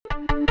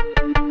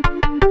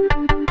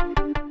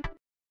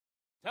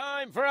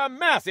Time for a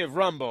massive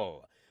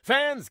rumble.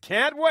 Fans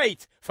can't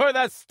wait for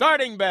the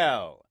starting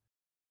bell.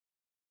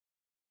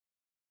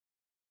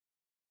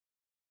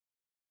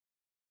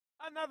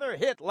 Another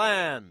hit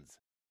lands.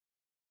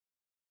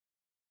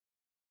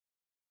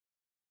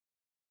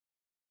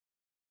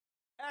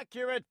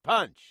 Accurate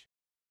punch.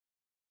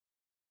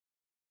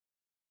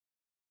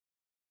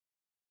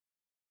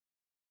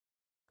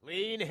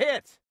 Clean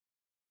hit.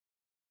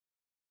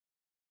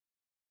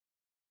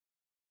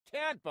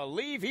 Can't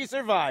believe he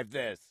survived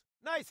this.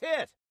 Nice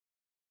hit.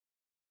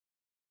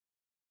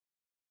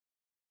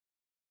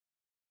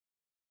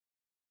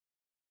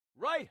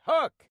 Right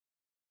hook.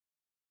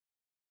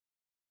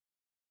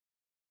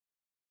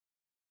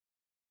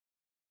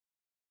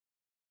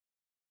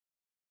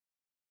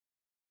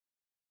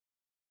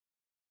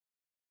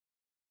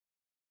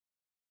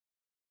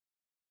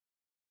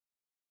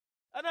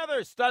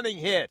 Another stunning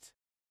hit.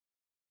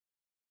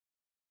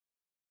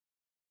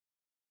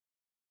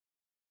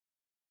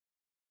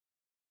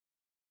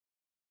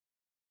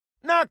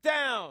 Knocked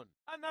down.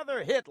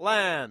 Another hit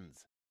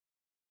lands.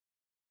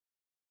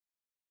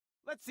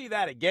 Let's see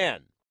that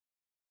again.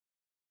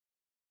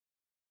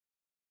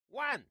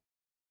 1,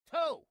 2,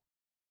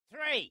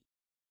 3,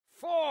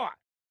 4,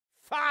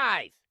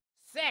 5,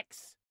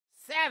 6,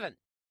 7,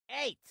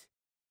 8.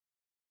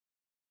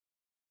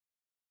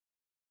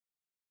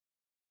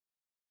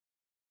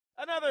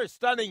 Another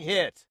stunning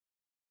hit.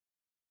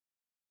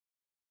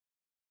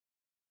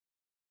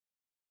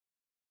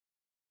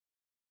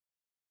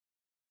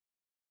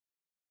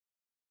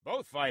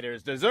 Both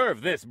fighters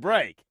deserve this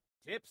break.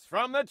 Tips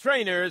from the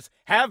trainers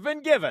have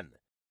been given.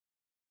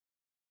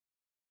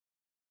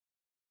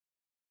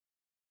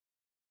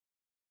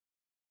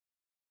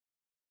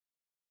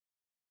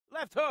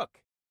 Left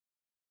hook.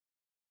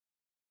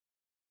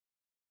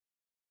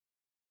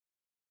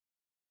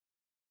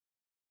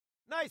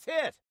 Nice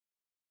hit.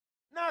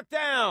 Knocked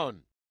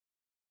down.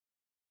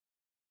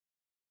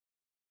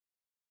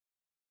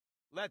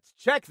 Let's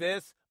check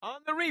this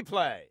on the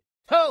replay.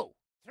 2,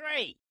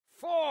 3,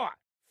 4,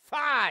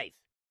 5.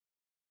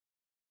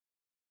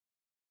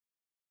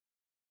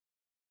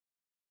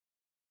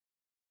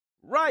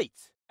 Right.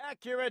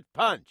 Accurate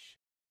punch.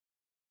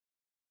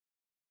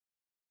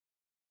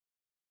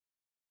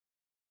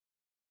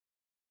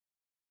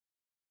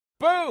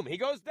 Boom! He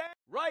goes down.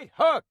 Right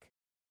hook.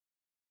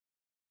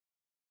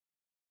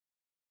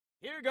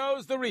 Here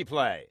goes the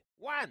replay.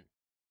 1,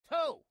 2,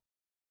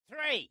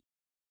 3,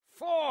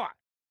 4,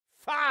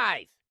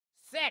 5,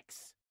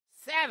 6,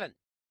 7,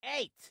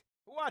 8.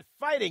 What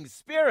fighting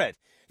spirit!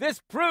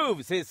 This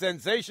proves his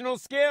sensational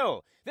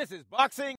skill. This is boxing.